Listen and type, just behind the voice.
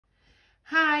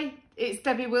Hi, it's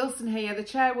Debbie Wilson here, the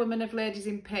chairwoman of Ladies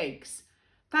in Pigs.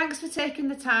 Thanks for taking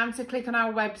the time to click on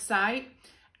our website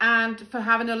and for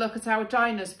having a look at our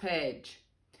Join Us page.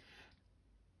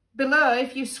 Below,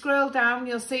 if you scroll down,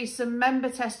 you'll see some member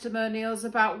testimonials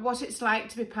about what it's like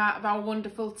to be part of our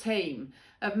wonderful team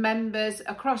of members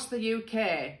across the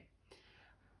UK.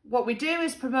 What we do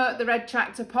is promote the Red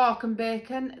Tractor pork and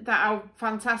bacon that our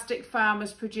fantastic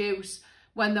farmers produce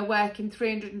when they're working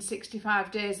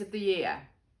 365 days of the year.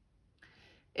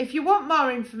 If you want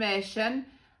more information,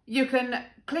 you can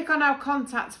click on our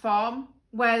contact form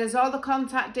where there's all the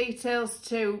contact details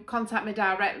to contact me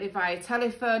directly via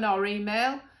telephone or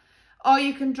email, or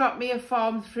you can drop me a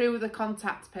form through the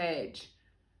contact page.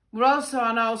 We're also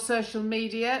on all social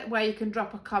media where you can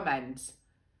drop a comment.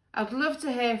 I'd love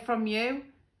to hear from you.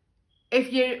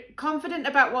 If you're confident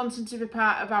about wanting to be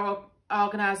part of our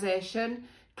organisation,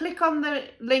 click on the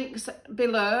links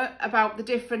below about the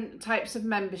different types of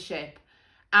membership,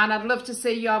 and I'd love to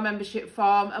see your membership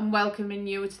form and welcoming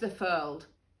you to the fold.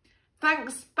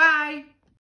 Thanks, bye.